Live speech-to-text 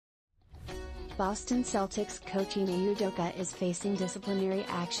Boston Celtics coach Ime Udoka is facing disciplinary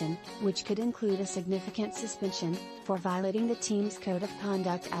action, which could include a significant suspension, for violating the team's code of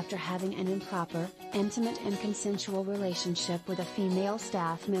conduct after having an improper, intimate and consensual relationship with a female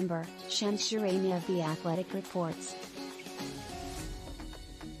staff member, Charania of The Athletic reports.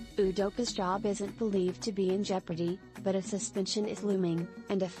 Udoka's job isn't believed to be in jeopardy, but a suspension is looming,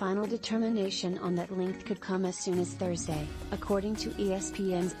 and a final determination on that length could come as soon as Thursday, according to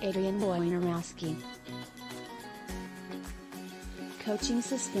ESPN's Adrian Wojnarowski. Coaching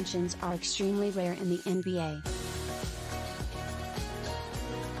suspensions are extremely rare in the NBA.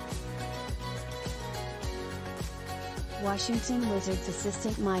 Washington Wizards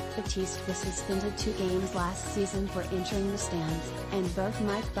assistant Mike Batiste was suspended 2 games last season for entering the stands, and both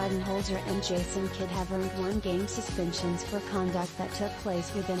Mike Budenholzer and Jason Kidd have earned 1-game suspensions for conduct that took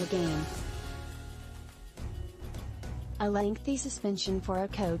place within a game. A lengthy suspension for a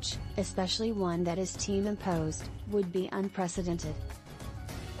coach, especially one that is team-imposed, would be unprecedented.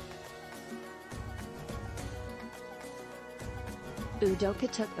 Udoka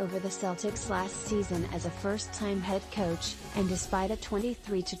took over the Celtics last season as a first-time head coach, and despite a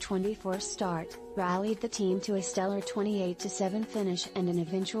 23-24 start, rallied the team to a stellar 28-7 finish and an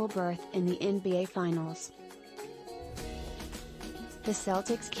eventual berth in the NBA Finals. The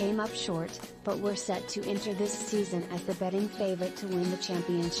Celtics came up short, but were set to enter this season as the betting favorite to win the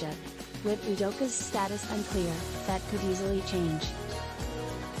championship. With Udoka's status unclear, that could easily change.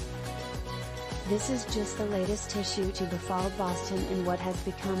 This is just the latest issue to befall Boston in what has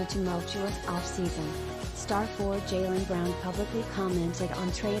become a tumultuous offseason. Star forward Jaylen Brown publicly commented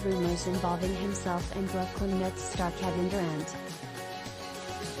on trade rumors involving himself and Brooklyn Nets star Kevin Durant.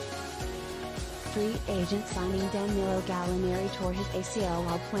 Free agent signing Danilo Gallinari tore his ACL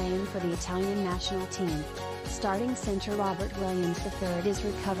while playing for the Italian national team. Starting center Robert Williams III is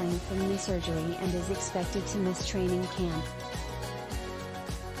recovering from knee surgery and is expected to miss training camp.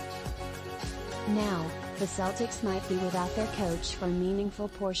 Now, the Celtics might be without their coach for a meaningful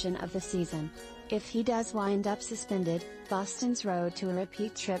portion of the season. If he does wind up suspended, Boston's road to a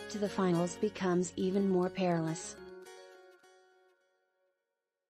repeat trip to the finals becomes even more perilous.